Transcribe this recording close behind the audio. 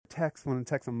text, one of the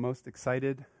texts I'm most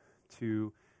excited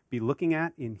to be looking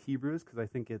at in Hebrews, because I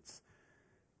think it's,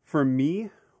 for me,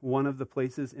 one of the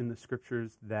places in the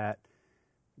scriptures that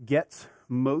gets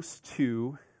most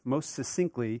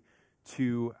succinctly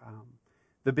to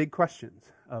the big questions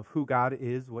of who God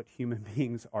is, what human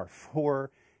beings are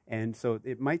for. And so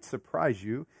it might surprise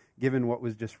you, given what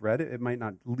was just read. It might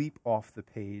not leap off the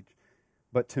page.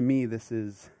 But to me, this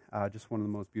is just one of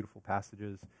the most beautiful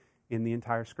passages in the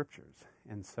entire scriptures.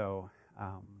 And so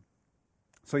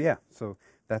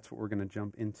that's what we're going to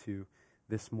jump into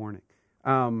this morning.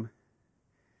 Can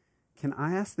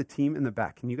I ask the team in the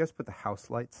back, can you guys put the house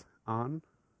lights on?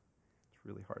 It's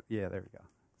really hard. Yeah, there we go.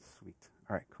 Sweet.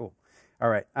 All right, cool. All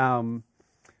right.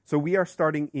 So we are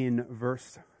starting in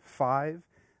verse 5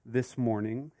 this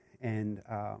morning. And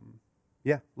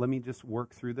let me just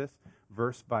work through this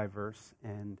verse by verse.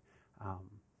 And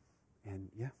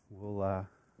we'll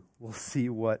see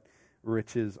what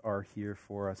riches are here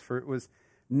for us. For it was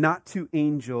not to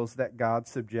angels that God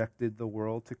subjected the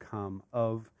world to come,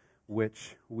 of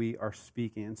which we are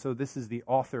speaking. And so this is the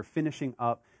author finishing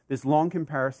up this long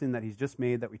comparison that he's just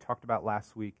made that we talked about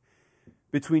last week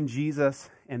between Jesus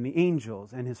and the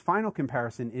angels. And his final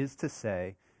comparison is to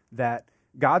say that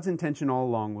God's intention all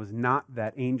along was not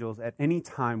that angels at any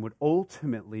time would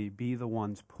ultimately be the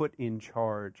ones put in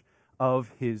charge of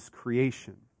his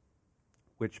creation.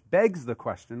 Which begs the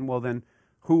question, well then,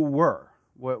 who were?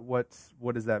 What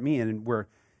does that mean? And we're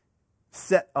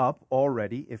set up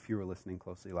already, if you were listening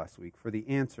closely last week, for the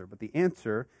answer. But the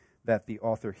answer that the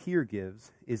author here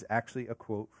gives is actually a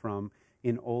quote from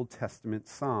an Old Testament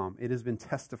psalm. It has been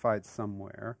testified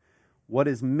somewhere, "What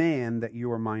is man that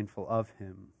you are mindful of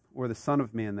him, or the son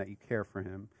of man that you care for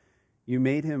him? You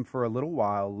made him for a little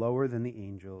while lower than the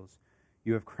angels.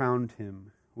 You have crowned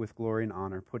him with glory and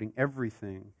honor, putting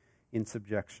everything in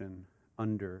subjection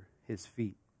under his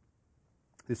feet."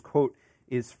 This quote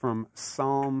is from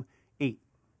Psalm 8,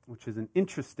 which is an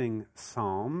interesting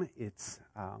psalm. It's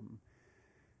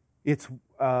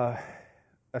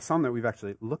a psalm that we've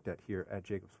actually looked at here at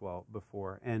Jacob's Well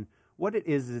before. And what it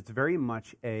is it's very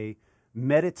much a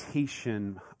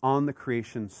meditation on the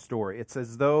creation story. It's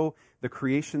as though the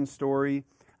creation story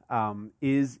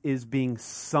is being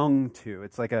sung to.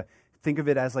 It's like think of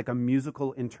it as like a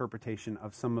musical interpretation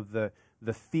of some of the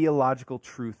theological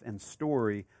truth and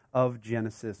story of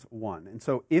Genesis 1. And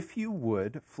so if you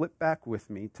would flip back with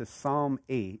me to Psalm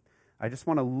 8, I just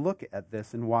want to look at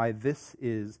this and why this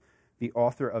is the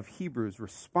author of Hebrews'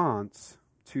 response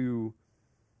to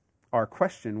our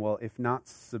question, well, if not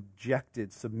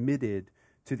submitted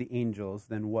to the angels,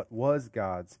 then what was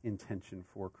God's intention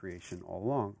for creation all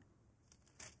along?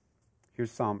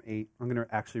 Here's Psalm 8. I'm going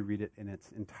to actually read it in its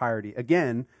entirety.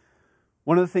 Again,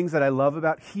 one of the things that I love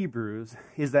about Hebrews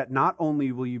is that not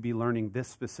only will you be learning this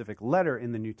specific letter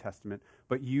in the New Testament,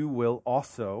 but you will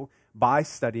also, by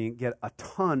studying, get a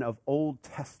ton of Old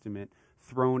Testament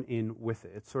thrown in with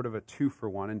it. It's sort of a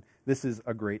 2-for-1, and this is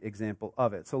a great example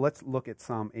of it. So let's look at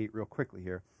Psalm 8 real quickly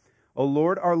here. O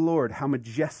Lord, our Lord, how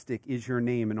majestic is your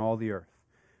name in all the earth.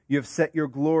 You have set your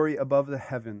glory above the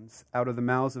heavens. Out of the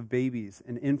mouths of babies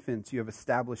and infants you have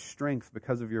established strength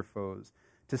because of your foes,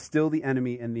 to still the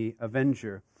enemy and the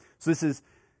avenger. So this is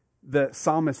the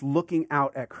psalmist looking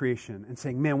out at creation and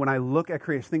saying, man, when I look at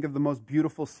creation, think of the most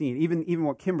beautiful scene, even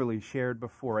what Kimberly shared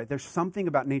before, right? There's something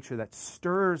about nature that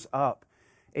stirs up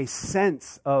a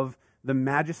sense of the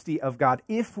majesty of God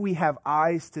if we have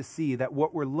eyes to see that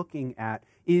what we're looking at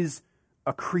is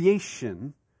a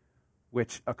creation,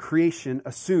 which a creation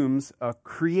assumes a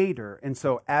creator. And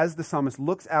so as the psalmist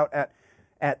looks out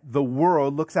at the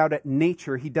world, looks out at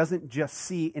nature, he doesn't just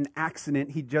see an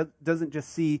accident. He doesn't just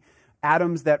see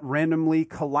atoms that randomly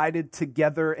collided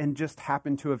together and just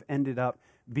happened to have ended up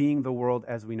being the world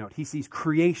as we know it. He sees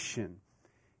creation,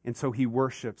 and so he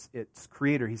worships its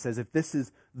creator. He says, if this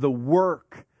is the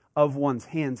work of one's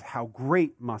hands, how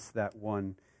great must that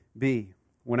one be?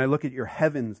 When I look at your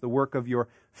heavens, the work of your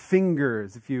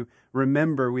fingers, if you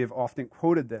remember, we have often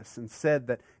quoted this and said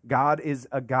that God is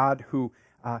a God who,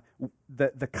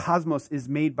 the cosmos is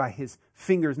made by his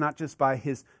fingers, not just by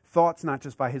his thoughts, not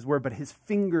just by his word, but his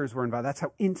fingers were involved. That's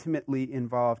how intimately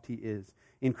involved he is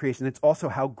in creation. It's also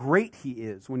how great he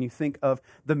is when you think of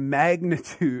the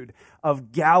magnitude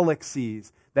of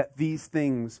galaxies, that these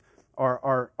things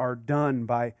are done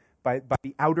by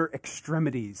the outer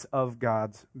extremities of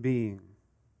God's being.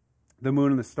 The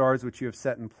moon and the stars which you have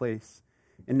set in place.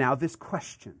 And now this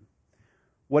question,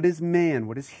 what is man,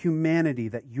 what is humanity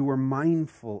that you are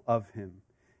mindful of him,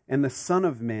 and the Son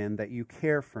of Man that you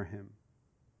care for him?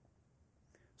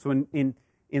 So in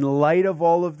light of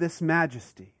all of this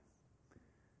majesty,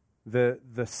 The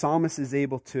psalmist is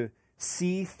able to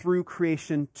see through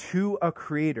creation to a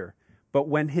creator. But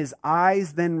when his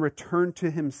eyes then return to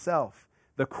himself,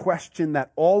 the question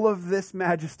that all of this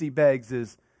majesty begs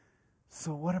is,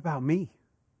 so what about me?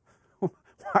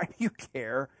 Why do you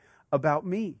care about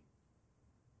me?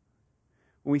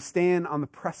 When we stand on the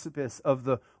precipice of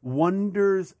the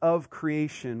wonders of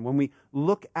creation, when we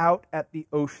look out at the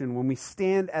ocean, when we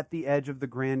stand at the edge of the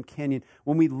Grand Canyon,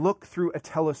 when we look through a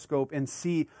telescope and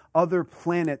see other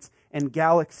planets and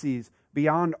galaxies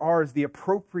beyond ours, the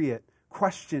appropriate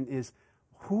question is,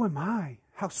 who am I?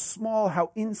 How small,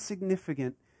 how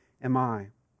insignificant am I?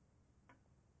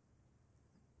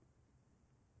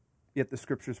 Yet the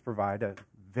Scriptures provide a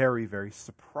very, very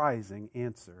surprising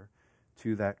answer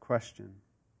to that question.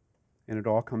 And it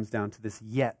all comes down to this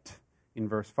yet in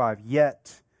verse 5.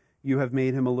 Yet you have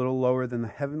made him a little lower than the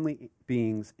heavenly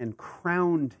beings and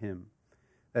crowned him,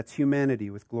 that's humanity,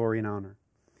 with glory and honor.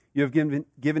 You have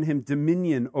given him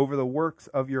dominion over the works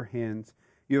of your hands.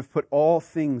 You have put all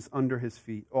things under his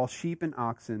feet, all sheep and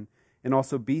oxen, and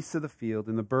also beasts of the field,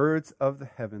 and the birds of the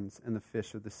heavens, and the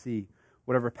fish of the sea,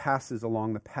 whatever passes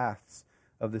along the paths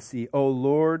of the sea. O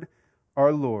Lord,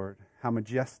 our Lord, how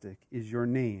majestic is your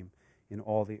name in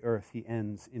all the earth. He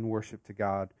ends in worship to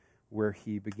God where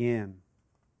he began.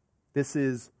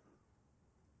 These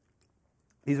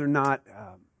are not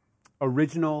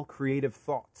original creative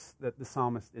thoughts that the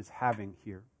psalmist is having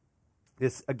here.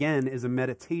 This, again, is a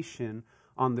meditation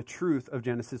on the truth of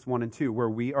Genesis 1 and 2, where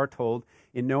we are told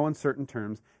in no uncertain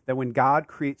terms that when God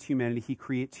creates humanity, he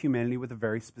creates humanity with a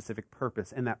very specific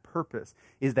purpose. And that purpose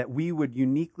is that we would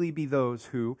uniquely be those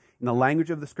who, in the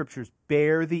language of the Scriptures,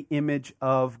 bear the image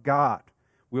of God.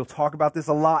 We'll talk about this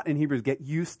a lot in Hebrews. Get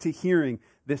used to hearing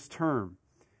this term.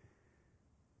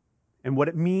 And what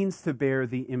it means to bear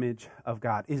the image of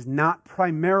God is not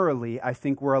primarily, I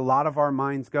think, where a lot of our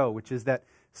minds go, which is that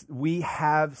we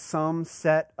have some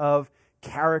set of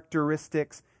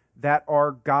characteristics that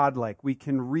are godlike. We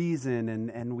can reason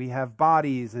and we have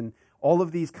bodies and all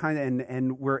of these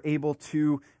and we're able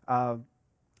to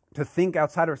think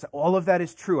outside of ourselves. All of that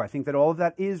is true. I think that all of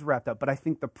that is wrapped up. But I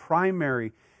think the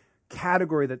primary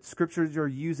category that Scriptures are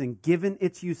using, given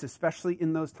its use, especially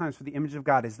in those times for the image of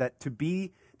God, is that to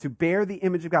bear the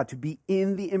image of God, to be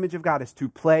in the image of God, is to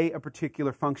play a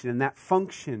particular function. And that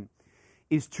function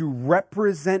is to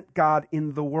represent God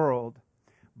in the world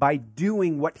by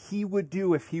doing what he would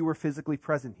do if he were physically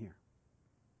present here.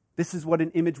 This is what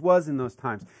an image was in those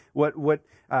times.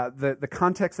 The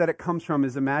context that it comes from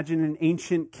is, imagine an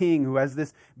ancient king who has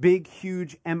this big,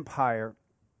 huge empire,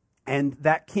 and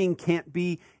that king can't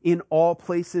be in all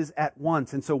places at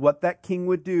once. And so what that king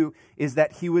would do is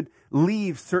that he would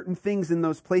leave certain things in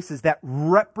those places that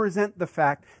represent the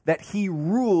fact that he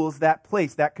rules that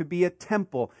place. That could be a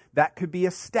temple. That could be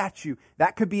a statue.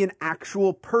 That could be an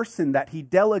actual person that he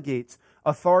delegates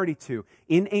authority to.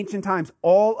 In ancient times,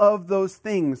 all of those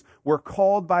things were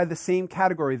called by the same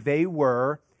category. They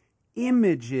were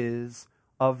images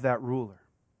of that ruler.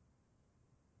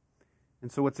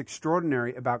 And so what's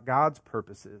extraordinary about God's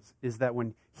purposes is that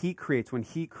when he creates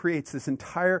this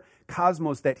entire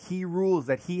cosmos that he rules,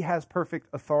 that he has perfect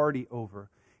authority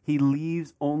over, he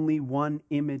leaves only one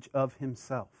image of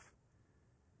himself.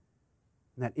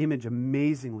 And that image,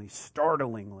 amazingly,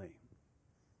 startlingly,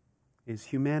 is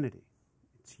humanity.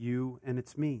 It's you and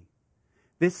it's me.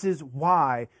 This is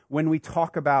why when we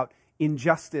talk about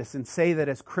injustice and say that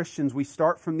as Christians we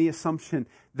start from the assumption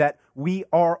that we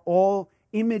are all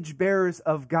image bearers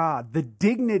of God, the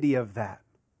dignity of that,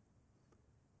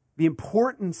 the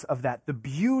importance of that, the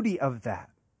beauty of that,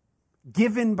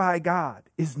 given by God,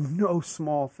 is no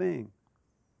small thing.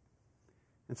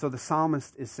 And so the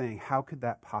psalmist is saying, how could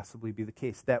that possibly be the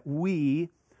case? That we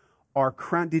are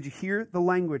crowned. Did you hear the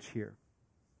language here?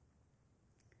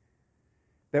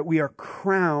 That we are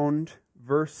crowned,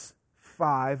 verse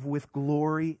 5, with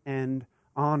glory and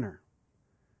honor.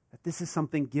 That this is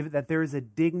something given, that there is a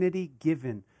dignity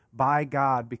given by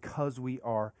God because we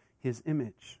are his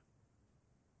image.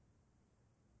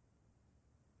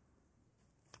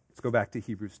 Let's go back to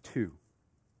Hebrews 2.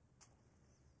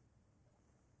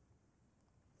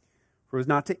 For it was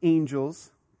not to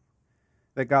angels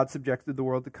that God subjected the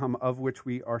world to come, of which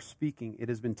we are speaking. It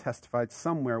has been testified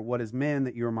somewhere, what is man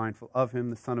that you are mindful of him,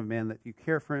 the Son of Man that you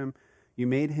care for him. You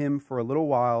made him for a little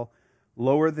while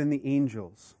lower than the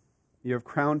angels. You have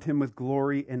crowned him with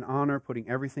glory and honor, putting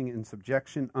everything in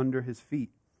subjection under his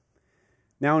feet.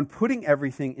 Now, in putting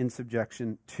everything in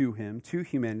subjection to him, to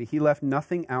humanity, he left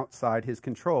nothing outside his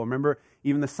control. Remember,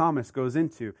 even the psalmist goes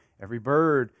into every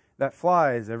bird that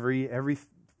flies, every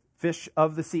fish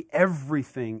of the sea,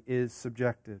 everything is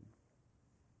subjected.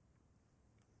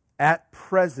 At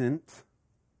present,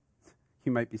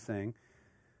 you might be saying,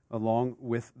 along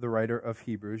with the writer of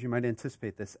Hebrews, you might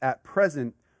anticipate this. At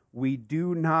present, we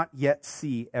do not yet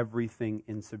see everything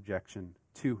in subjection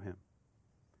to him.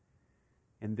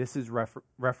 And this is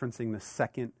referencing the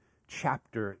second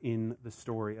chapter in the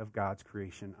story of God's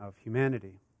creation of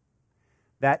humanity.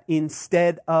 That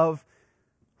instead of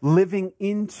living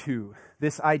into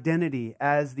this identity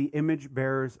as the image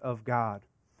bearers of God,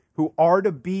 who are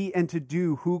to be and to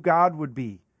do who God would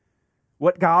be,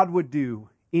 what God would do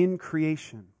in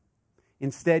creation,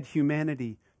 instead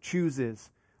humanity chooses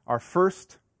our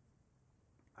first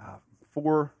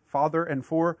forefather and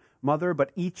foremother,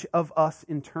 but each of us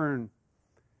in turn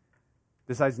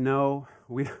decides, no,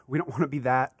 we don't want to be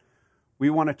that. We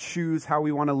want to choose how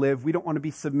we want to live. We don't want to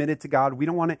be submitted to God. We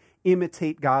don't want to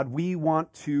imitate God. We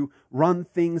want to run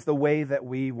things the way that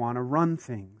we want to run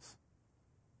things.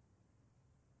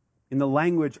 In the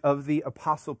language of the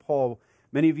Apostle Paul,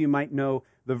 many of you might know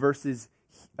the verses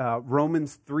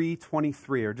Romans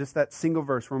 3:23, or just that single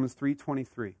verse, Romans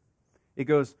 3:23. It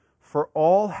goes, "For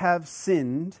all have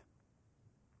sinned,"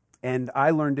 and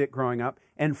I learned it growing up,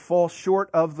 "and fall short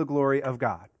of the glory of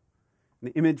God." And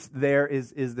the image there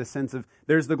is the sense of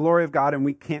there's the glory of God and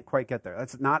we can't quite get there.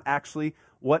 That's not actually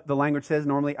what the language says.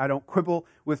 Normally I don't quibble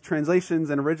with translations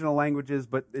and original languages,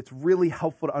 but it's really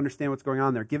helpful to understand what's going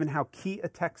on there, given how key a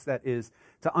text that is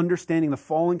to understanding the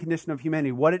fallen condition of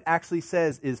humanity. What it actually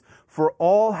says is, for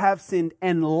all have sinned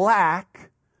and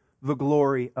lack the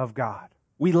glory of God.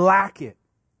 We lack it.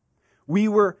 We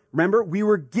were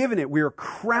given it. We were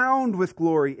crowned with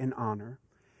glory and honor.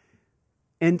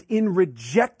 And in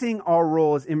rejecting our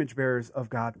role as image bearers of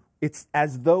God, it's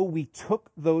as though we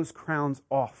took those crowns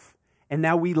off. And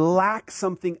now we lack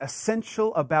something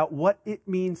essential about what it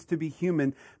means to be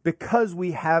human because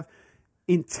we have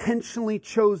intentionally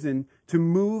chosen to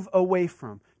move away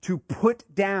from, to put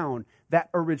down that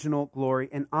original glory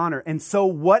and honor. And so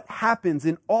what happens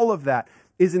in all of that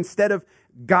is, instead of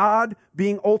God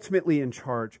being ultimately in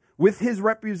charge, with his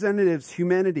representatives,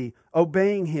 humanity,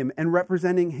 obeying him and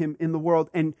representing him in the world,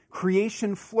 and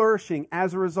creation flourishing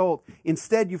as a result,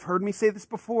 instead, you've heard me say this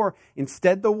before,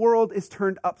 instead the world is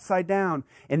turned upside down.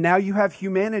 And now you have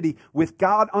humanity with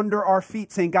God under our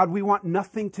feet saying, God, we want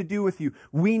nothing to do with you.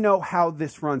 We know how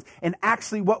this runs. And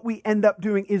actually what we end up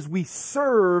doing is we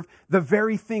serve the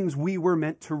very things we were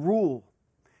meant to rule.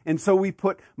 And so we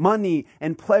put money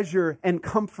and pleasure and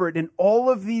comfort and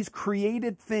all of these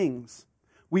created things.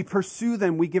 We pursue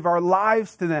them. We give our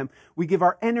lives to them. We give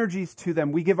our energies to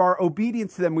them. We give our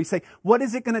obedience to them. We say, what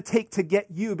is it going to take to get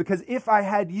you? Because if I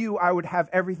had you, I would have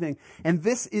everything. And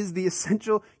this is the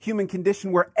essential human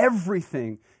condition where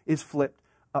everything is flipped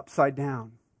upside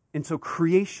down. And so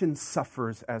creation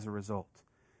suffers as a result.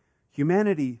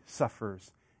 Humanity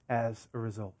suffers as a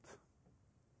result.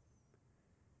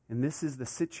 And this is the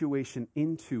situation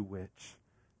into which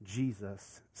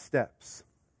Jesus steps.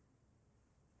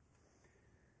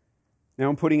 Now,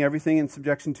 in putting everything in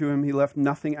subjection to him, he left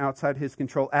nothing outside his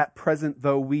control. At present,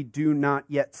 though, we do not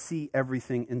yet see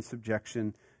everything in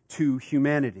subjection to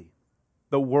humanity.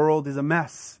 The world is a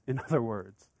mess, in other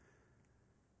words.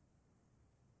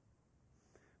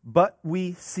 But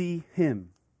we see him,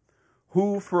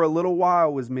 who for a little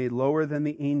while was made lower than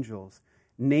the angels,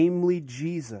 namely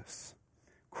Jesus,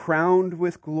 crowned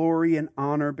with glory and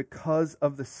honor because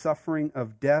of the suffering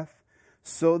of death,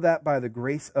 so that by the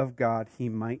grace of God he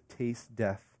might taste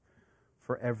death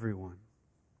for everyone.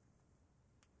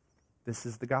 This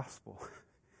is the gospel.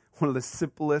 One of the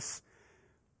simplest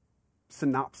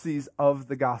synopses of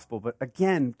the gospel. But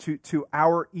again, to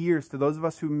our ears, to those of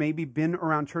us who maybe been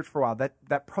around church for a while,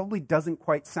 that probably doesn't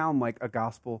quite sound like a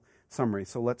gospel summary.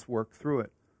 So let's work through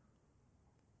it.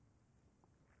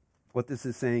 What this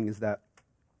is saying is that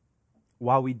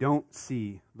while we don't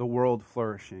see the world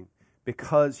flourishing,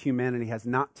 because humanity has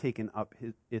not taken up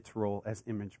its role as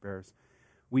image bearers,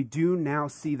 we do now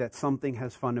see that something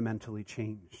has fundamentally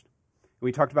changed.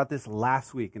 We talked about this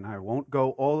last week, and I won't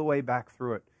go all the way back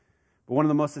through it. But one of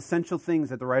the most essential things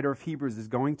that the writer of Hebrews is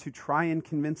going to try and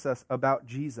convince us about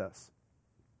Jesus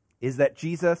is that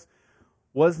Jesus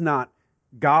was not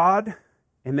God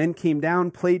and then came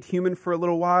down, played human for a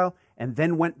little while, and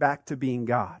then went back to being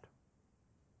God.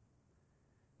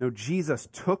 No, Jesus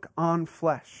took on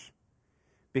flesh,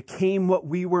 became what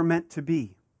we were meant to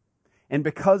be, and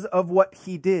because of what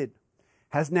he did,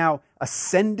 has now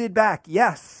ascended back,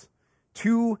 yes,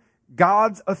 to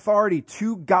God's authority,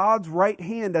 to God's right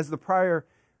hand, as the prior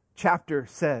chapter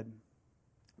said.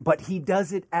 But he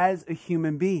does it as a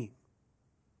human being.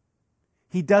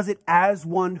 He does it as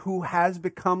one who has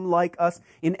become like us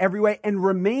in every way and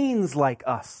remains like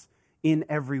us in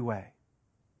every way.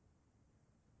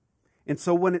 And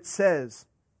so when it says,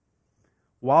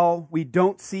 while we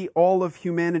don't see all of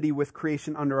humanity with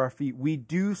creation under our feet, we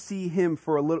do see him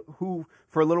who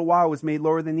for a little while was made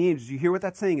lower than the angels. You hear what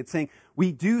that's saying? It's saying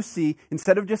we do see,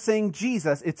 instead of just saying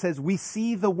Jesus, it says we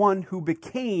see the one who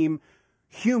became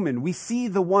human. We see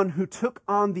the one who took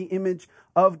on the image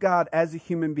of God as a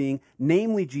human being,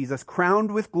 namely Jesus,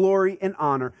 crowned with glory and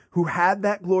honor, who had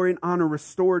that glory and honor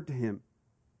restored to him.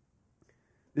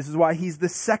 This is why he's the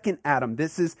second Adam.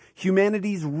 This is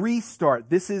humanity's restart.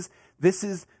 This is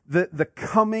the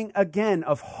coming again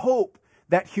of hope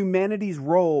that humanity's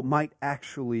role might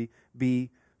actually be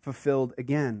fulfilled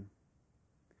again.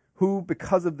 Who,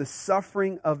 because of the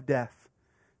suffering of death,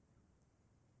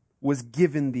 was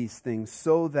given these things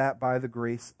so that by the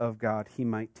grace of God he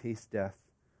might taste death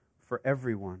for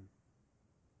everyone.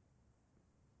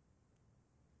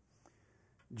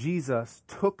 Jesus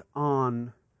took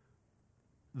on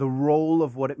the role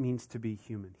of what it means to be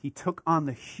human. He took on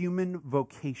the human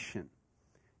vocation,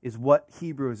 is what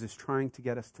Hebrews is trying to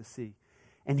get us to see.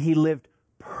 And he lived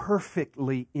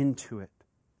perfectly into it.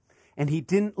 And he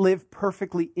didn't live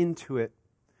perfectly into it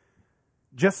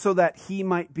just so that he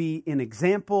might be an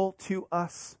example to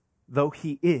us, though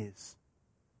he is.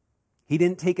 He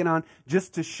didn't take it on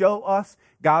just to show us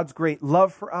God's great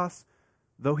love for us,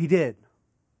 though he did.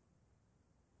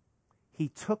 He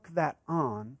took that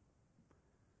on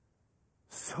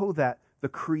so that the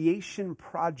creation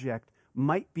project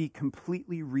might be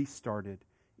completely restarted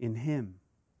in him.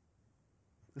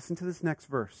 Listen to this next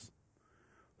verse.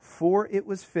 For it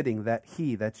was fitting that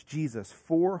he, that's Jesus,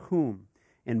 for whom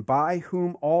and by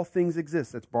whom all things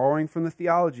exist. That's borrowing from the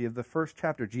theology of the first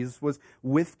chapter. Jesus was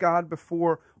with God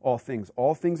before all things.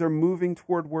 All things are moving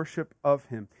toward worship of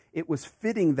him. It was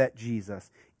fitting that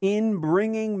Jesus, in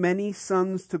bringing many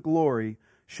sons to glory,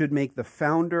 should make the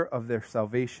founder of their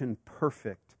salvation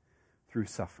perfect through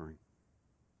suffering.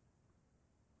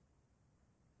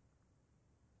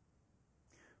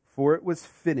 For it was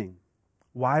fitting.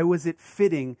 Why was it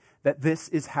fitting that this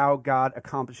is how God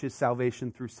accomplishes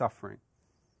salvation through suffering?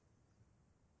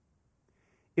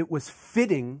 It was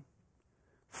fitting,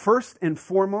 first and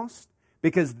foremost,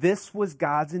 because this was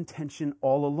God's intention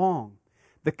all along.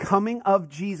 The coming of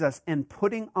Jesus and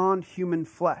putting on human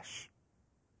flesh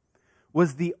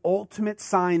was the ultimate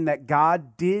sign that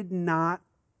God did not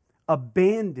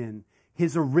abandon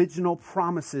his original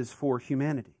promises for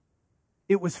humanity.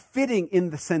 It was fitting in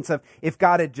the sense of if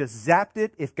God had just zapped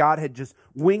it, if God had just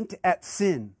winked at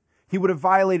sin, he would have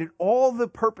violated all the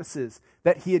purposes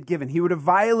that he had given. He would have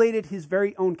violated his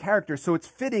very own character. So it's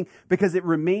fitting because it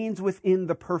remains within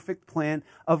the perfect plan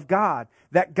of God,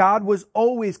 that God was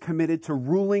always committed to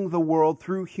ruling the world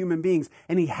through human beings,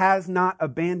 and he has not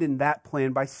abandoned that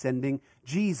plan by sending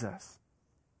Jesus.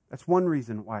 That's one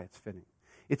reason why it's fitting.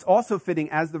 It's also fitting,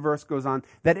 as the verse goes on,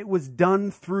 that it was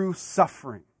done through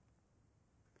suffering.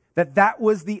 That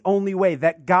was the only way,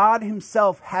 that God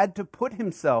himself had to put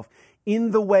himself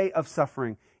in the way of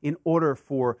suffering in order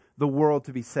for the world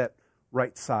to be set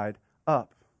right side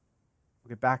up. We'll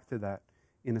get back to that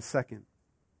in a second.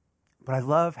 But I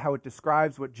love how it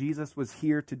describes what Jesus was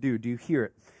here to do. Do you hear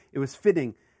it? It was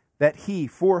fitting that he,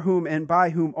 for whom and by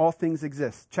whom all things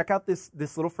exist. Check out this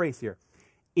little phrase here.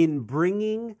 In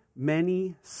bringing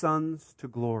many sons to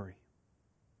glory.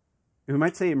 We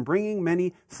might say in bringing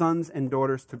many sons and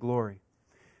daughters to glory.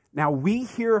 Now we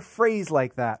hear a phrase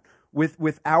like that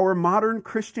with our modern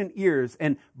Christian ears,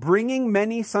 and bringing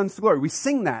many sons to glory. We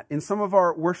sing that in some of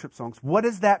our worship songs. What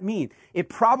does that mean? It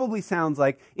probably sounds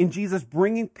like in Jesus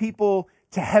bringing people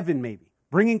to heaven, maybe.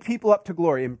 Bringing people up to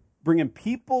glory and bringing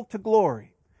people to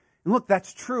glory. And look,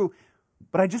 that's true,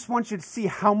 but I just want you to see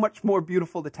how much more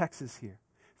beautiful the text is here.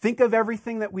 Think of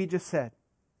everything that we just said.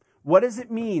 What does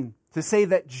it mean to say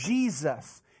that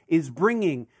Jesus is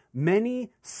bringing many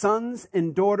sons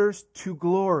and daughters to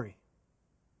glory?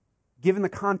 Given the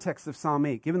context of Psalm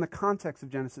 8, given the context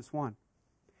of Genesis 1.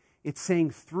 It's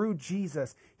saying through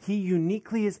Jesus, he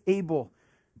uniquely is able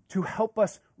to help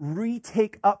us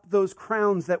retake up those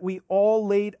crowns that we all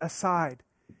laid aside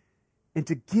and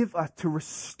to give us, to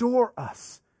restore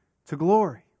us to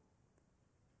glory.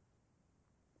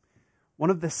 One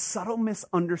of the subtle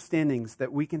misunderstandings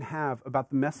that we can have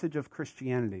about the message of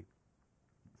Christianity,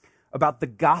 about the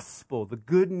gospel, the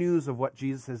good news of what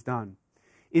Jesus has done,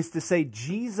 is to say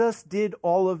Jesus did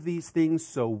all of these things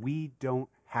so we don't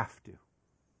have to.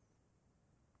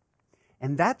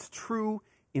 And that's true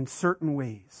in certain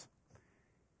ways.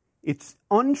 It's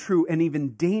untrue and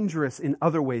even dangerous in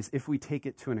other ways if we take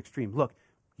it to an extreme. Look,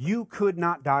 You could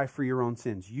not die for your own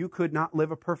sins. You could not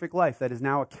live a perfect life that is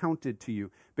now accounted to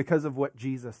you because of what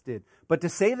Jesus did. But to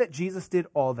say that Jesus did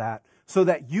all that so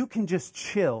that you can just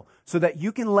chill, so that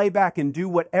you can lay back and do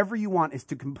whatever you want, is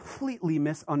to completely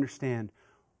misunderstand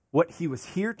what he was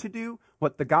here to do,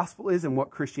 what the gospel is, and what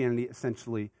Christianity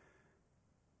essentially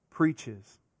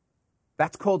preaches.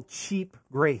 That's called cheap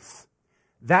grace.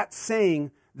 That's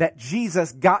saying that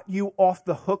Jesus got you off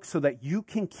the hook so that you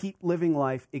can keep living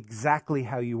life exactly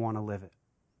how you want to live it.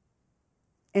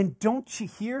 And don't you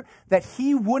hear that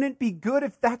he wouldn't be good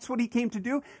if that's what he came to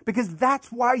do? Because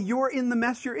that's why you're in the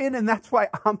mess you're in, and that's why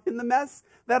I'm in the mess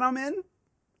that I'm in.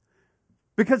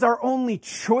 Because our only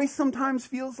choice sometimes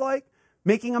feels like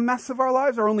making a mess of our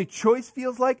lives. Our only choice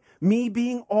feels like me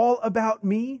being all about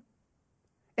me.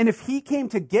 And if he came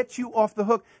to get you off the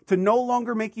hook, to no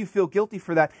longer make you feel guilty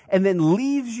for that, and then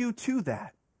leaves you to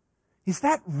that, is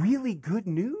that really good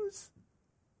news?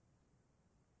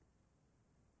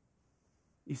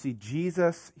 You see,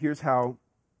 Jesus, here's how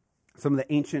some of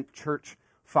the ancient church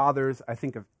fathers, I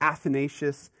think of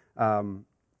Athanasius, on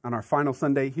our final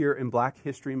Sunday here in Black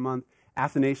History Month.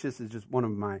 Athanasius is just one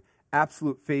of my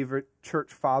absolute favorite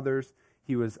church fathers.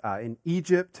 He was in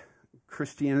Egypt,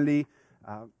 Christianity,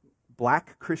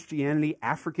 Black Christianity,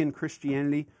 African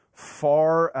Christianity,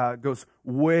 goes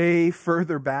way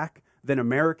further back than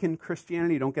American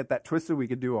Christianity. Don't get that twisted. We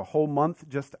could do a whole month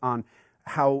just on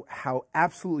how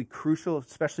absolutely crucial,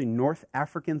 especially North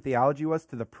African theology was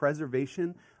to the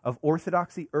preservation of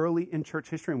orthodoxy early in church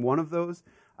history. And one of those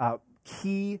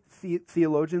key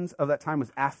theologians of that time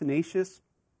was Athanasius.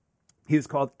 He was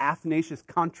called Athanasius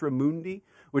Contra Mundi,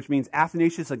 which means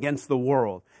Athanasius against the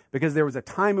world, because there was a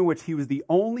time in which he was the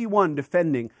only one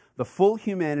defending the full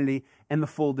humanity and the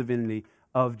full divinity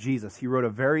of Jesus. He wrote a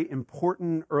very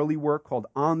important early work called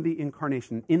On the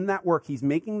Incarnation. In that work, he's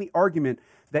making the argument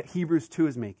that Hebrews 2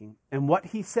 is making. And what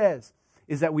he says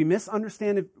is that we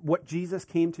misunderstand what Jesus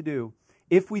came to do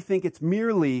if we think it's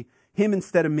merely him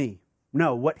instead of me.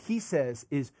 No, what he says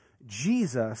is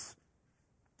Jesus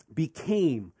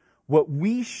became what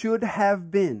we should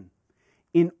have been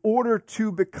in order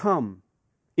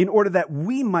that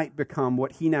we might become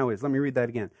what he now is. Let me read that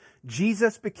again.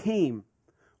 Jesus became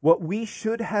what we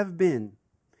should have been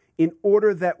in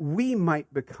order that we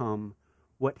might become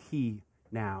what he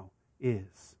now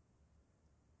is.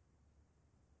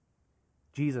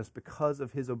 Jesus, because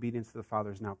of his obedience to the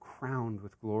Father, is now crowned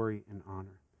with glory and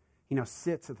honor. He now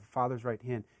sits at the Father's right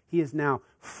hand. He is now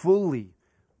fully,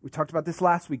 we talked about this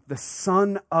last week, the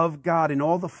Son of God in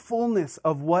all the fullness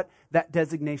of what that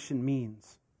designation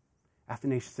means.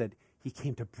 Athanasius said he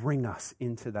came to bring us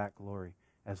into that glory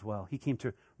as well. He came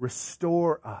to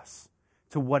restore us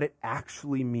to what it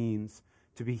actually means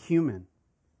to be human.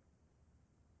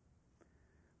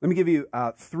 Let me give you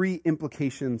 3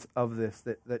 implications of this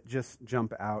that just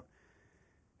jump out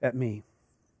at me.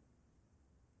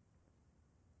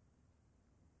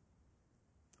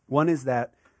 One is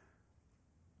that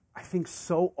I think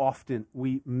so often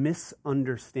we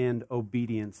misunderstand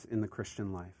obedience in the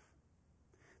Christian life.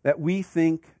 That we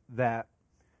think that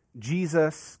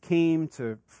Jesus came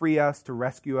to free us, to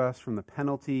rescue us from the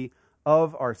penalty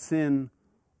of our sin,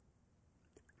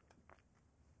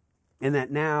 and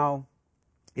that now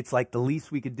it's like the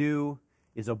least we could do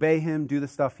is obey him, do the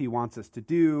stuff he wants us to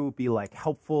do, be like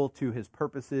helpful to his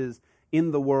purposes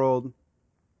in the world.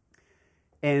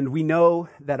 And we know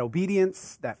that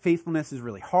obedience, that faithfulness is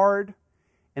really hard,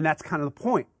 and that's kind of the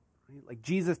point. Right? Like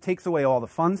Jesus takes away all the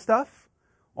fun stuff,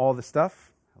 all the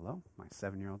stuff. Hello, my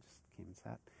 7-year-old just came and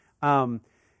sat.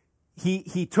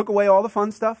 He took away all the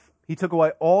fun stuff. He took away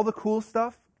all the cool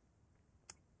stuff,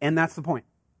 and that's the point.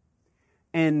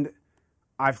 And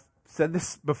I've said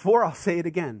this before, I'll say it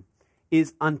again,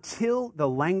 is until the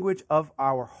language of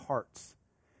our hearts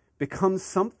becomes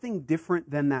something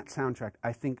different than that soundtrack,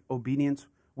 I think obedience,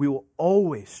 we will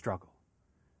always struggle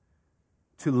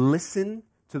to listen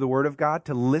to the Word of God,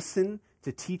 to listen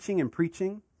to teaching and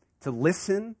preaching, to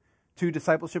listen to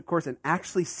discipleship course and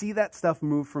actually see that stuff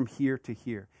move from here to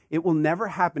here. It will never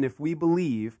happen if we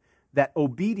believe that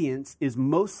obedience is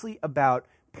mostly about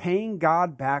paying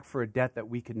God back for a debt that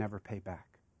we could never pay back.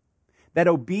 That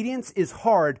obedience is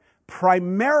hard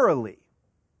primarily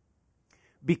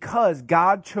because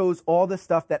God chose all the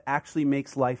stuff that actually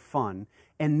makes life fun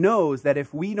and knows that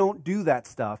if we don't do that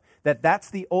stuff, that's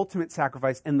the ultimate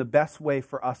sacrifice and the best way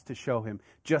for us to show him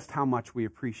just how much we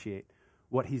appreciate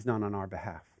what he's done on our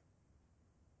behalf.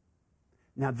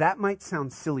 Now, that might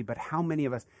sound silly, but how many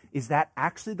of us, is that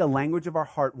actually the language of our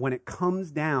heart when it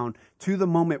comes down to the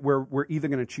moment where we're either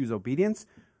going to choose obedience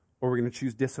or we're going to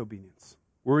choose disobedience?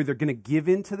 We're either going to give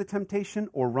in to the temptation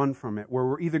or run from it, where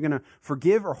we're either going to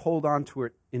forgive or hold on to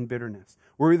it in bitterness.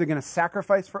 We're either going to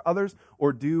sacrifice for others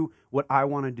or do what I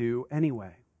want to do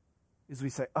anyway. Is we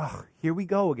say, oh, here we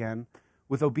go again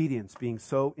with obedience being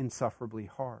so insufferably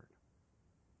hard.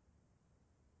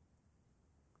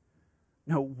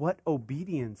 No, what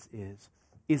obedience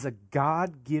is a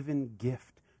God-given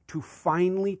gift to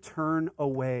finally turn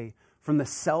away from the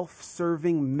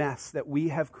self-serving mess that we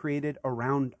have created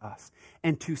around us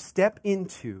and to step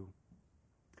into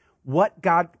what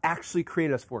God actually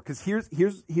created us for. Because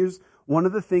here's one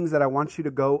of the things that I want you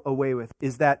to go away with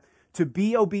is that to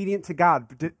be obedient to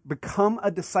God, to become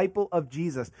a disciple of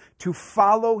Jesus, to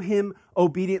follow him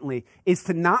obediently, is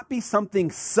to not be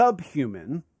something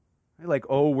subhuman, like,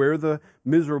 oh, we're the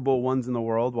miserable ones in the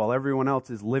world while everyone else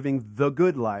is living the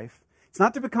good life. It's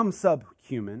not to become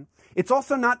subhuman. It's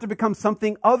also not to become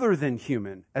something other than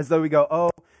human, as though we go,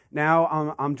 oh,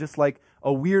 now I'm just like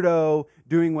a weirdo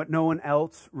doing what no one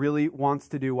else really wants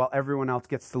to do while everyone else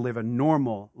gets to live a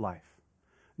normal life.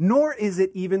 Nor is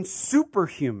it even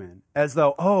superhuman, as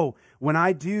though, oh, when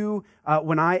I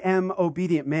am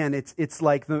obedient, man, it's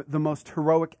like the most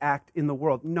heroic act in the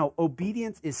world. No,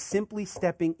 obedience is simply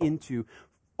stepping into,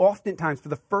 oftentimes for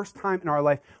the first time in our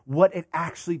life, what it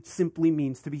actually simply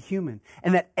means to be human.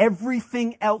 And that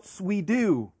everything else we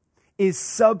do is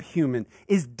subhuman,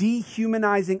 is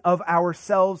dehumanizing of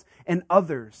ourselves and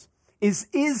others, is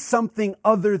something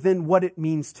other than what it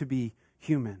means to be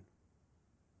human.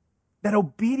 That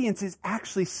obedience is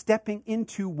actually stepping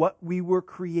into what we were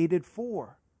created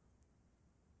for.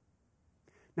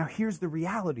 Now, here's the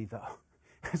reality, though,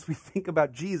 as we think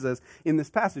about Jesus in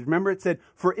this passage. Remember, it said,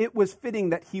 "For it was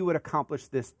fitting that he would accomplish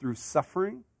this through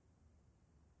suffering."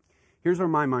 Here's where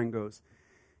my mind goes,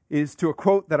 is to a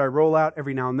quote that I roll out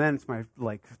every now and then. It's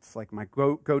my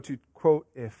go-to quote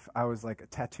if I was like a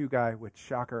tattoo guy, which,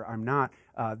 shocker, I'm not.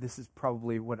 This is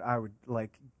probably what I would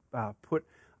put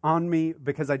on me,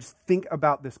 because I just think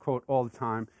about this quote all the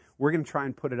time. We're going to try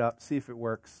and put it up, see if it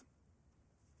works.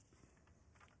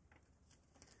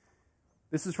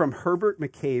 This is from Herbert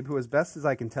McCabe, who, as best as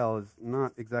I can tell, is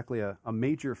not exactly a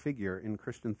major figure in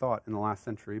Christian thought in the last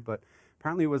century, but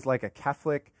apparently was like a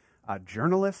Catholic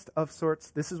journalist of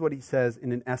sorts. This is what he says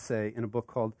in an essay in a book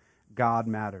called God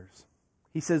Matters.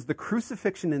 He says, "The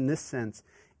crucifixion in this sense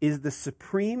is the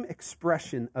supreme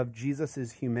expression of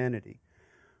Jesus' humanity.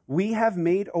 We have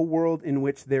made a world in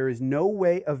which there is no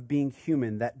way of being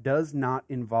human that does not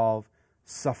involve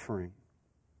suffering.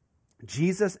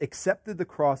 Jesus accepted the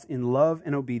cross in love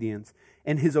and obedience,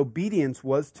 and his obedience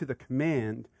was to the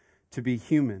command to be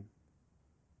human.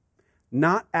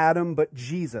 Not Adam, but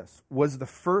Jesus was the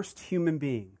first human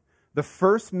being, the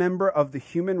first member of the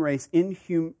human race in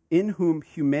whom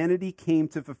humanity came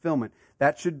to fulfillment."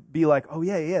 That should be like, oh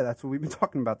yeah, that's what we've been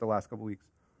talking about the last couple weeks.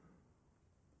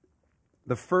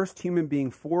 "The first human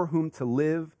being for whom to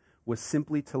live was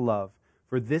simply to love,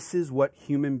 for this is what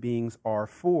human beings are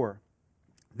for.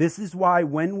 This is why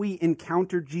when we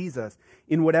encounter Jesus,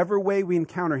 in whatever way we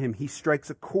encounter him, he strikes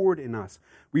a chord in us.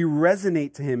 We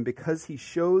resonate to him because he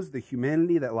shows the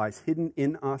humanity that lies hidden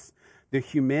in us, the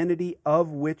humanity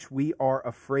of which we are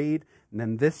afraid." And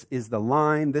then this is the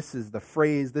line, this is the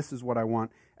phrase, this is what I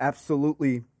want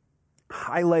absolutely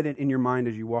highlighted in your mind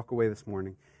as you walk away this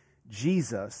morning.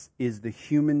 Jesus is the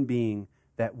human being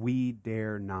that we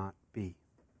dare not be.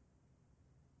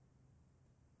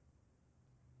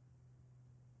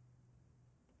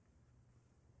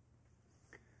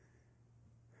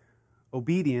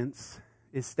 Obedience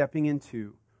is stepping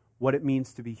into what it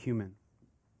means to be human.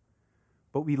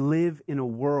 But we live in a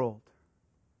world,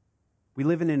 we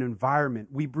live in an environment,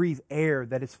 we breathe air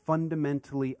that is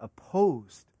fundamentally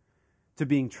opposed to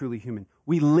being truly human.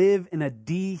 We live in a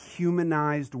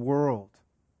dehumanized world.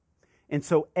 And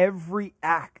so every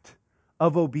act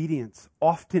of obedience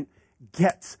often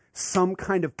gets some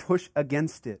kind of push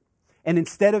against it. And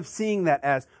instead of seeing that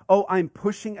as, oh, I'm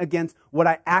pushing against what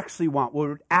I actually want, what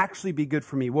would actually be good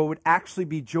for me, what would actually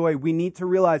be joy, we need to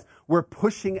realize we're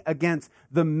pushing against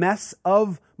the mess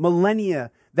of millennia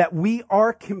that we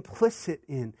are complicit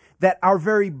in, that our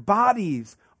very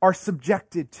bodies are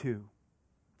subjected to.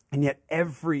 And yet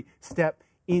every step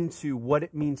into what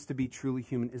it means to be truly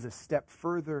human is a step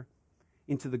further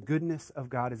into the goodness of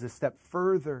God, is a step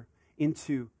further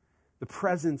into the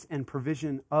presence and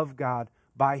provision of God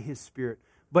by his Spirit.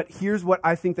 But here's what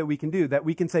I think that we can do, that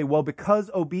we can say, well,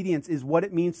 because obedience is what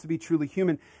it means to be truly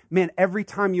human, man, every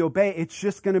time you obey, it's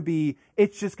just going to be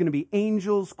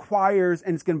angels, choirs,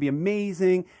 and it's going to be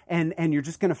amazing, and you're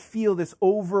just going to feel this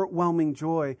overwhelming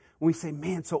joy. When we say,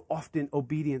 man, so often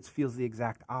obedience feels the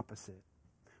exact opposite.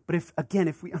 But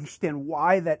if we understand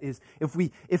why that is, if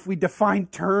we define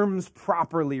terms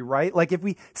properly, right? Like if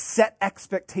we set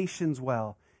expectations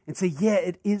well and say, yeah,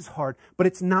 it is hard, but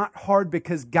it's not hard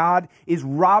because God is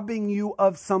robbing you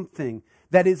of something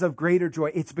that is of greater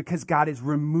joy. It's because God is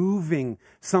removing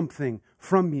something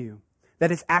from you that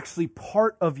is actually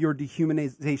part of your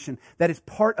dehumanization, that is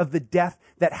part of the death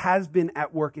that has been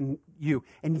at work in you.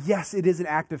 And yes, it is an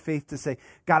act of faith to say,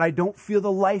 God, I don't feel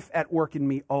the life at work in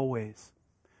me always.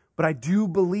 But I do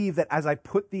believe that as I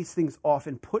put these things off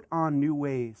and put on new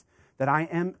ways, that I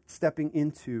am stepping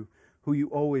into who you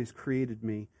always created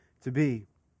me to be.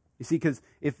 You see, because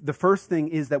if the first thing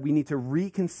is that we need to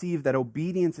reconceive that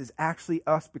obedience is actually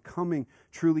us becoming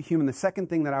truly human. The second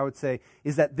thing that I would say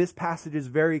is that this passage is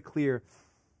very clear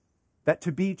that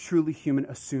to be truly human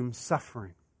assumes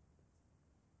suffering.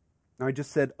 Now, I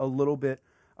just said a little bit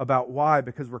about why,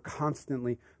 because we're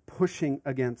constantly pushing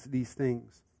against these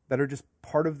things that are just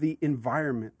part of the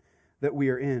environment that we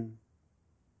are in.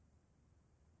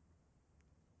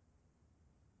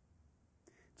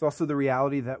 It's also the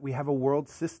reality that we have a world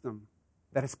system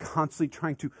that is constantly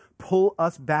trying to pull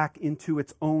us back into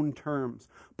its own terms,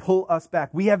 pull us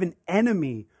back. We have an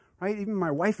enemy, right? Even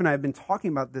my wife and I have been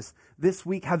talking about this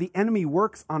week, how the enemy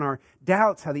works on our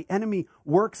doubts, how the enemy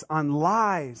works on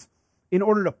lies in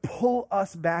order to pull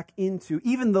us back into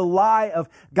even the lie of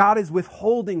God is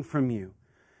withholding from you.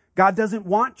 God doesn't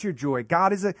want your joy.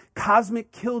 God is a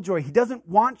cosmic killjoy. He doesn't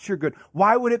want your good.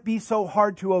 Why would it be so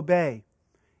hard to obey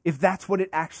if that's what it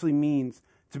actually means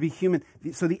to be human?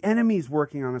 So the enemy is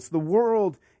working on us. The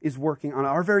world is working on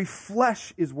us. Our very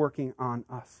flesh is working on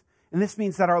us. And this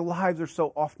means that our lives are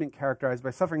so often characterized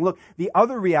by suffering. Look, the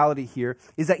other reality here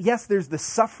is that, yes, there's the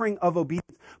suffering of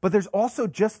obedience, but there's also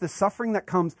just the suffering that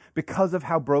comes because of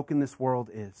how broken this world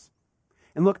is.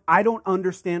 And look, I don't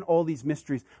understand all these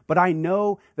mysteries, but I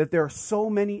know that there are so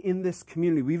many in this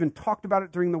community. We even talked about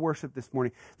it during the worship this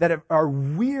morning, that are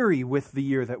weary with the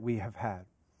year that we have had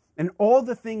and all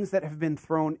the things that have been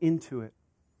thrown into it.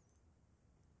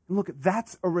 And look,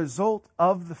 that's a result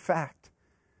of the fact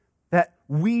that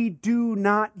we do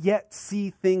not yet see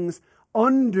things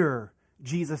under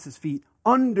Jesus' feet,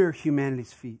 under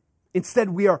humanity's feet. Instead,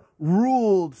 we are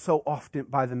ruled so often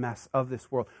by the mess of this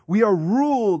world. We are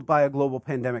ruled by a global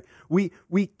pandemic. We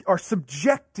are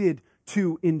subjected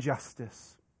to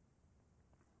injustice.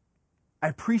 I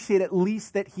appreciate at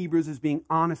least that Hebrews is being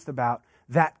honest about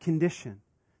that condition,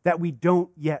 that we don't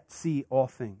yet see all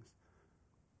things.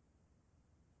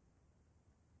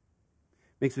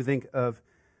 Makes me think of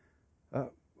a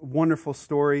wonderful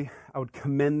story. I would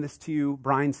commend this to you.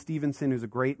 Bryan Stevenson, who's a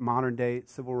great modern-day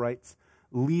civil rights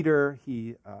leader.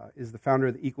 He is the founder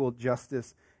of the Equal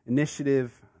Justice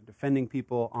Initiative, defending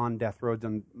people on death row,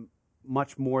 done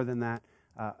much more than that,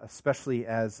 especially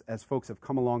as folks have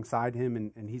come alongside him,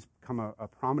 and he's become a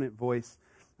prominent voice.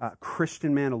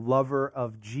 Christian man, a lover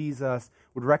of Jesus.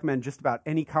 Would recommend just about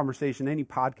any conversation, any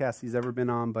podcast he's ever been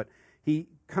on, but he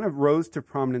kind of rose to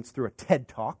prominence through a TED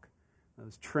Talk.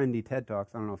 Those trendy TED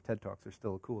Talks. I don't know if TED Talks are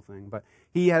still a cool thing, but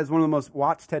he has one of the most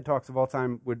watched TED Talks of all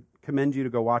time. Would commend you to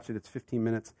go watch it. It's 15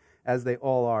 minutes, as they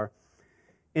all are.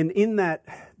 And in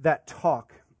that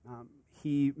talk,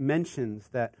 he mentions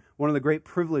that one of the great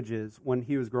privileges when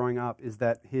he was growing up is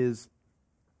that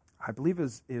I believe it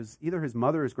was either his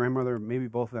mother or his grandmother, maybe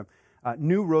both of them,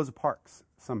 knew Rosa Parks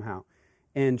somehow.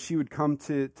 And she would come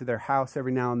to their house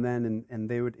every now and then, and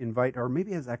they would invite her, or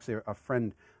maybe as actually a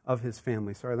friend of his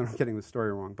family. Sorry that I'm getting the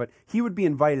story wrong. But he would be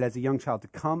invited as a young child to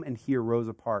come and hear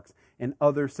Rosa Parks and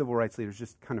other civil rights leaders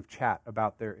just kind of chat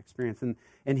about their experience.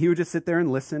 And he would just sit there and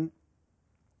listen.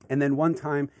 And then one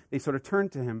time they sort of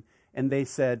turned to him and they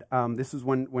said, this was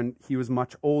when he was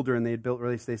much older and they had built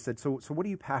relations. They said, so what are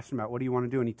you passionate about? What do you want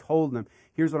to do? And he told them,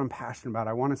 here's what I'm passionate about.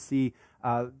 I want to see,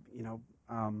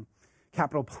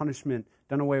 capital punishment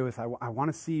done away with. I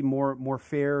want to see more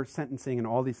fair sentencing and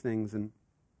all these things. And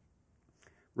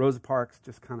Rosa Parks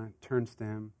just kind of turns to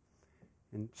him,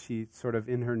 and she sort of,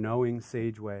 in her knowing,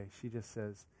 sage way, she just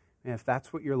says, man, if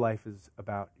that's what your life is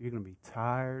about, you're going to be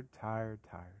tired.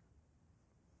 And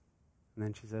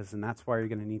then she says, and that's why you're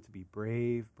going to need to be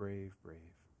brave.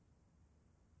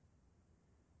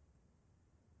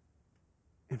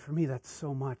 And for me, that's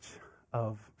so much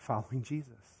of following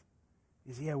Jesus.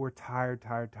 Is, yeah, we're tired.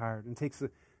 And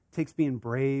it takes being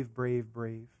brave.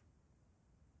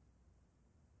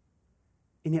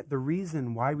 And yet the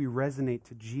reason why we resonate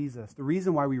to Jesus, the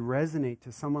reason why we resonate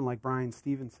to someone like Bryan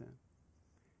Stevenson,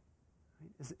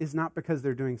 is not because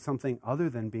they're doing something other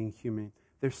than being human.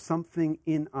 There's something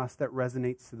in us that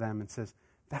resonates to them and says,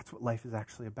 that's what life is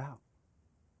actually about.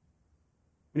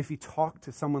 And if you talk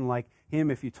to someone like him,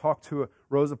 if you talk to a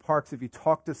Rosa Parks, if you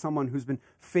talk to someone who's been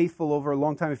faithful over a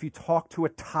long time, if you talk to a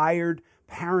tired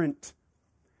parent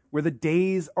where the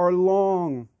days are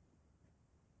long,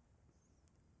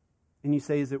 and you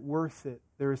say, is it worth it?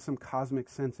 There is some cosmic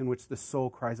sense in which the soul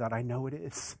cries out, I know it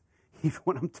is, even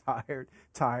when I'm tired.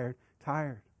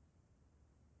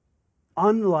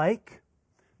 Unlike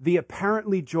the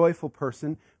apparently joyful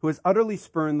person who has utterly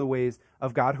spurned the ways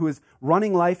of God, who is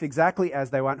running life exactly as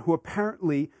they want, who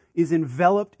apparently is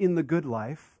enveloped in the good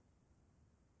life,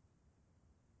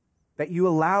 that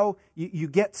you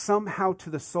get somehow to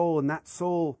the soul, and that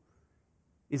soul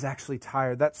is actually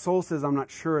tired. That soul says, I'm not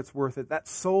sure it's worth it. That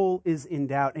soul is in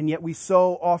doubt. And yet we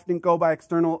so often go by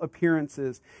external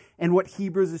appearances. And what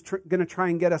Hebrews is going to try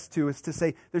and get us to is to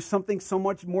say there's something so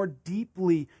much more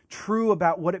deeply true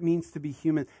about what it means to be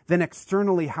human than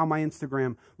externally how my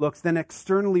Instagram looks, than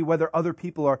externally whether other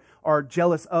people are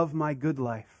jealous of my good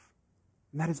life.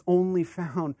 And that is only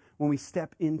found when we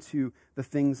step into the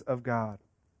things of God,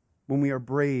 when we are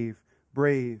brave.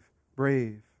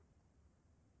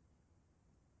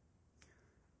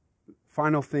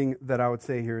 Final thing that I would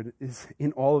say here is,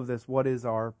 in all of this, what is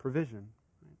our provision?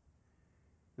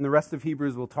 And the rest of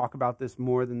Hebrews will talk about this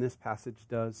more than this passage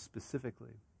does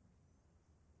specifically.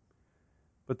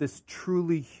 But this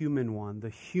truly human one, the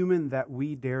human that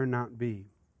we dare not be,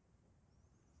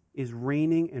 is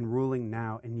reigning and ruling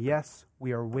now. And yes,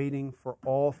 we are waiting for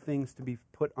all things to be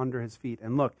put under his feet.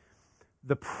 And look,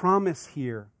 the promise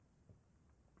here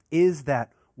is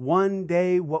that one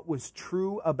day what was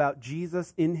true about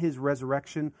Jesus in his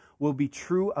resurrection will be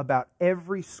true about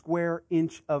every square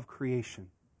inch of creation.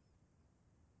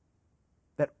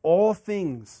 That all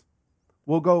things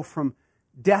will go from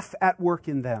death at work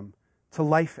in them to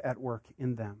life at work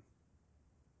in them.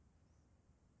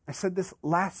 I said this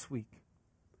last week.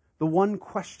 The one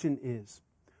question is,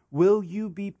 will you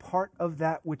be part of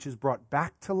that which is brought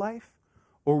back to life,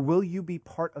 or will you be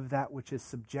part of that which is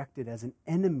subjected as an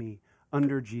enemy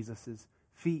under Jesus'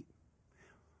 feet?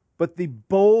 But the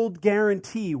bold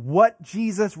guarantee, what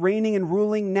Jesus reigning and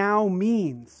ruling now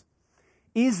means,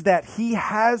 is that he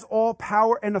has all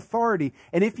power and authority.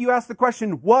 And if you ask the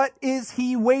question, what is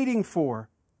he waiting for?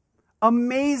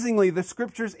 Amazingly, the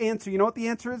Scriptures answer. You know what the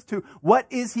answer is to what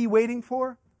is he waiting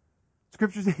for?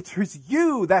 Scripture's answer is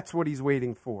you. That's what he's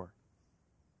waiting for.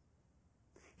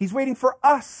 He's waiting for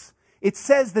us. It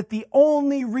says that the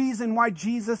only reason why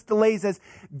Jesus delays, as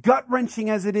gut-wrenching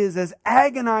as it is, as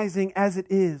agonizing as it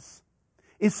is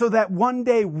so that one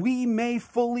day we may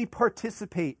fully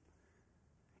participate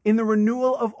in the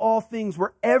renewal of all things,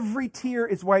 where every tear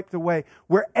is wiped away,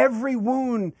 where every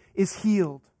wound is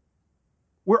healed,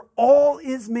 where all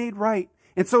is made right.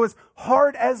 And so as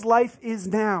hard as life is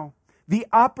now, the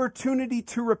opportunity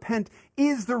to repent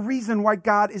is the reason why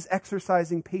God is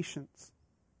exercising patience.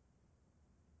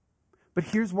 But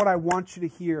here's what I want you to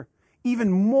hear.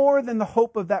 Even more than the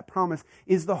hope of that promise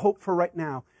is the hope for right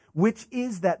now, which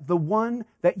is that the one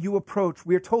that you approach,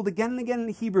 we are told again and again in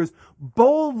Hebrews,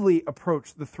 boldly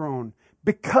approach the throne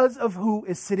because of who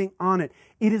is sitting on it.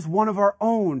 It is one of our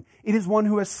own. It is one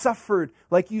who has suffered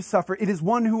like you suffer. It is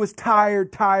one who was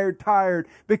tired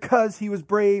because he was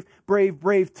brave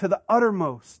to the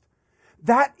uttermost.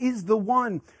 That is the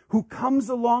one who comes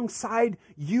alongside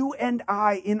you and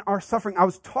I in our suffering. I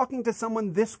was talking to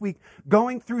someone this week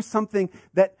going through something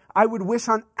that I would wish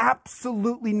on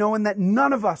absolutely no one, that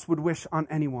none of us would wish on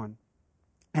anyone.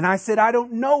 And I said, I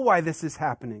don't know why this is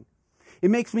happening. It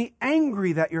makes me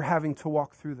angry that you're having to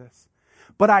walk through this.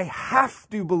 But I have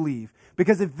to believe,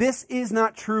 because if this is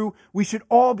not true, we should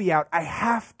all be out. I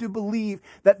have to believe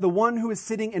that the one who is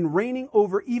sitting and reigning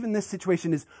over even this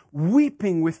situation is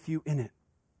weeping with you in it.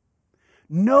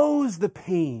 Knows the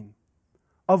pain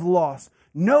of loss,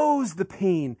 knows the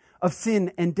pain of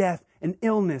sin and death and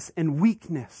illness and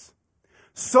weakness.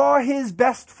 Saw his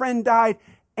best friend died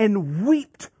and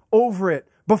wept over it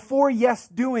before, yes,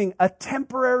 doing a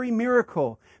temporary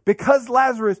miracle because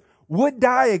Lazarus would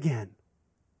die again.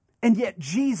 And yet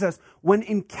Jesus, when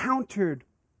encountered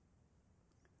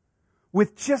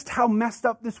with just how messed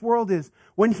up this world is,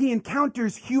 when he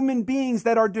encounters human beings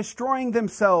that are destroying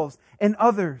themselves and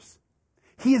others,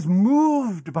 he is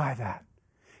moved by that.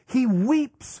 He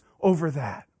weeps over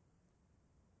that.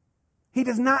 He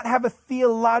does not have a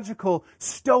theological,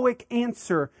 stoic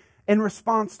answer in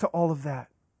response to all of that.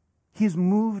 He is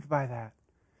moved by that.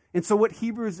 And so what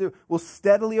Hebrews will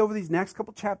steadily over these next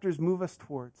couple chapters move us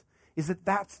towards is that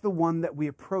that's the one that we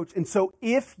approach. And so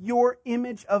if your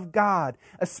image of God,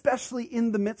 especially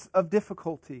in the midst of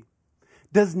difficulty,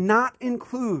 does not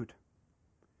include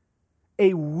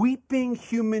a weeping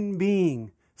human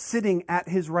being sitting at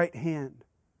his right hand.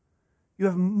 You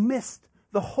have missed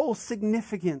the whole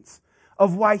significance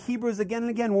of why Hebrews again and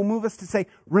again will move us to say,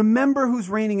 remember who's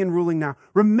reigning and ruling now.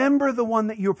 Remember the one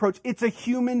that you approach. It's a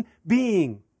human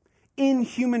being in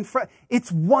human flesh.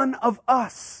 It's one of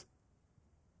us.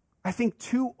 I think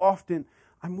too often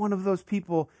I'm one of those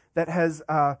people that has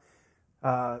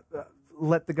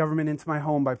let the government into my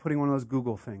home by putting one of those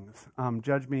Google things.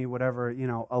 Judge me, whatever,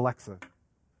 Alexa.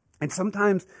 And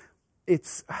sometimes I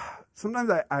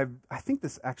think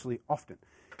this actually often.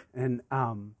 And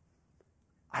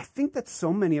I think that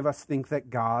so many of us think that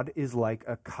God is like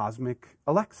a cosmic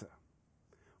Alexa,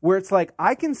 where it's like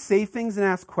I can say things and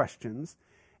ask questions,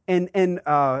 and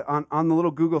on the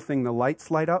little Google thing, the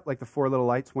lights light up, like the 4 little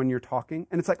lights when you're talking,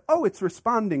 and it's like, oh, it's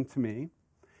responding to me,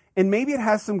 and maybe it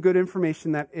has some good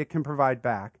information that it can provide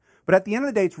back. But at the end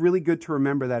of the day, it's really good to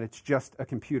remember that it's just a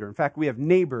computer. In fact, we have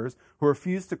neighbors who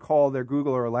refuse to call their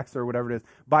Google or Alexa or whatever it is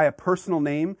by a personal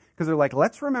name because they're like,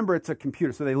 let's remember it's a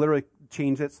computer. So they literally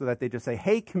change it so that they just say,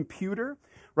 hey, computer,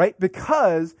 right?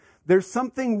 Because there's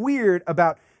something weird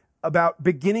about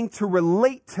beginning to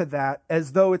relate to that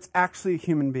as though it's actually a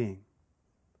human being.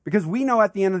 Because we know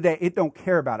at the end of the day, it don't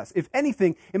care about us. If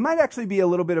anything, it might actually be a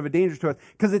little bit of a danger to us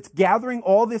because it's gathering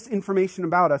all this information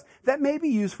about us that may be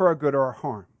used for our good or our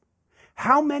harm.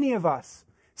 How many of us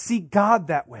see God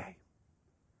that way?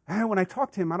 When I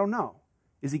talk to him, I don't know.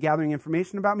 Is he gathering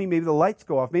information about me? Maybe the lights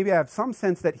go off. Maybe I have some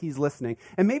sense that he's listening.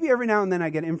 And maybe every now and then I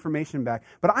get information back.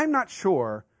 But I'm not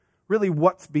sure really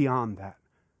what's beyond that.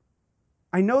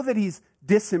 I know that he's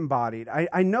disembodied.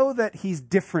 I know that he's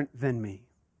different than me.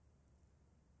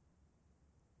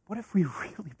 What if we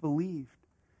really believed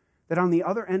that on the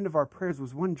other end of our prayers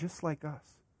was one just like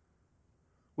us?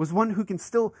 Was one who can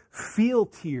still feel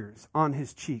tears on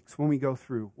his cheeks when we go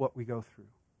through what we go through.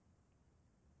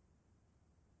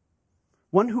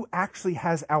 One who actually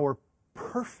has our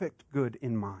perfect good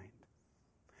in mind.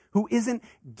 Who isn't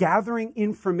gathering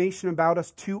information about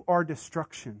us to our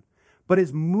destruction, but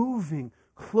is moving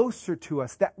closer to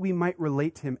us that we might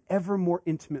relate to him ever more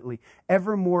intimately,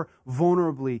 ever more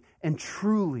vulnerably and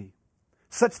truly,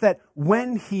 such that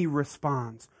when he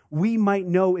responds, we might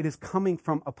know it is coming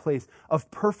from a place of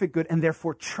perfect good and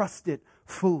therefore trust it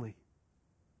fully.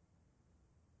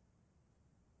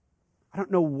 I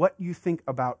don't know what you think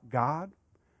about God,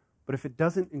 but if it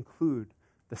doesn't include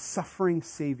the suffering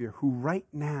Savior who right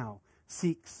now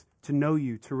seeks to know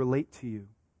you, to relate to you,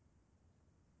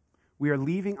 we are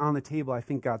leaving on the table, I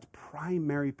think, God's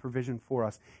primary provision for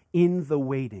us in the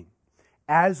waiting,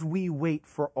 as we wait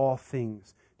for all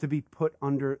things to be put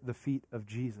under the feet of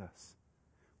Jesus.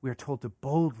 We are told to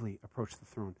boldly approach the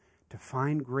throne, to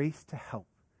find grace to help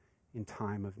in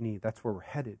time of need. That's where we're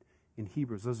headed in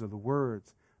Hebrews. Those are the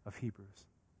words of Hebrews.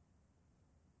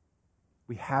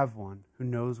 We have one who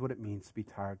knows what it means to be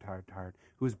tired,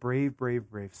 who is brave,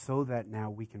 so that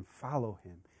now we can follow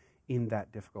him in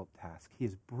that difficult task. He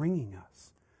is bringing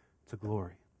us to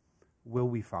glory. Will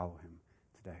we follow him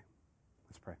today?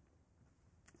 Let's pray.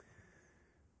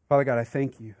 Father God, I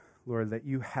thank you, Lord, that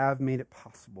you have made it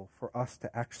possible for us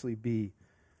to actually be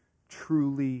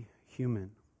truly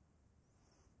human.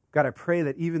 God, I pray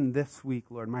that even this week,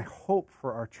 Lord, my hope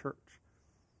for our church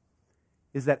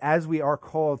is that as we are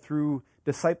called through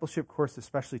discipleship course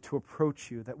especially to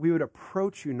approach you, that we would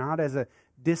approach you not as a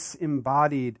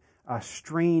disembodied,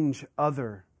 strange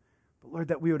other, but Lord,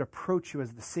 that we would approach you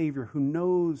as the Savior who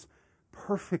knows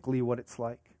perfectly what it's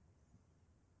like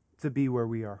to be where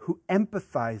we are, who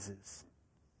empathizes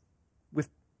with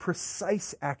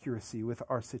precise accuracy with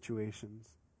our situations.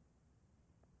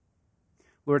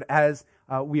 Lord, as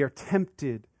we are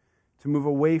tempted to move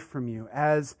away from you,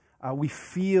 as we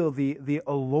feel the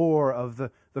allure of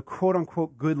the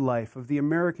quote-unquote good life, of the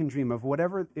American dream, of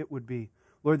whatever it would be,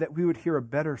 Lord, that we would hear a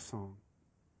better song,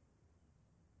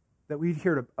 that we'd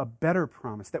hear a better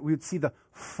promise, that we would see the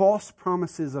false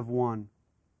promises of one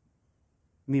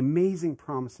and the amazing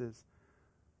promises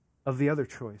of the other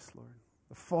choice, Lord.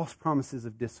 The false promises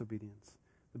of disobedience,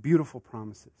 the beautiful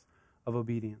promises of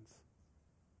obedience.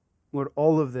 Lord,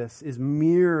 all of this is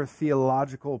mere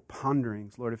theological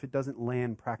ponderings, Lord, if it doesn't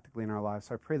land practically in our lives.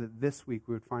 So I pray that this week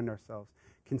we would find ourselves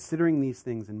considering these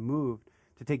things and moved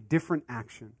to take different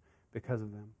action because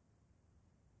of them.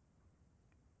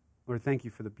 Lord, thank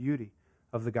you for the beauty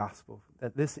of the gospel,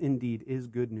 that this indeed is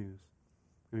good news.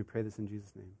 And we pray this in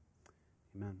Jesus' name.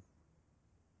 Amen.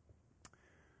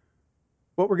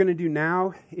 What we're going to do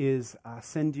now is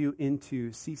send you into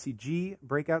CCG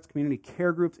breakouts, community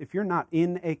care groups. If you're not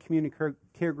in a community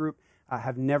care group,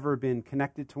 have never been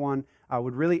connected to one, I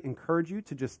would really encourage you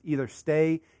to just either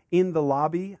stay in the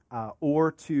lobby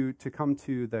or to come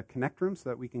to the Connect room so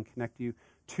that we can connect you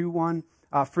to one.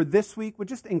 For this week, would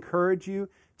just encourage you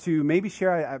to maybe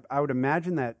share. I would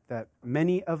imagine that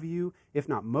many of you, if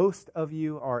not most of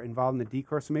you, are involved in the D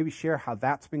course. So maybe share how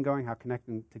that's been going, how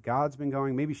connecting to God's been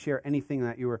going. Maybe share anything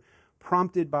that you were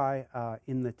prompted by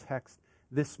in the text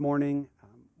this morning.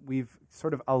 We've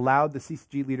sort of allowed the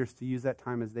CCG leaders to use that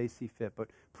time as they see fit. But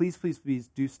please, please, please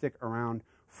do stick around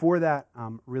for that.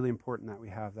 Really important that we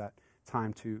have that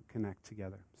time to connect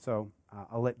together. So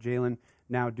I'll let Jalen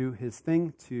now do his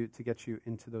thing to get you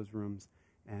into those rooms.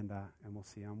 And we'll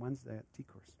see you on Wednesday at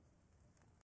T-Course.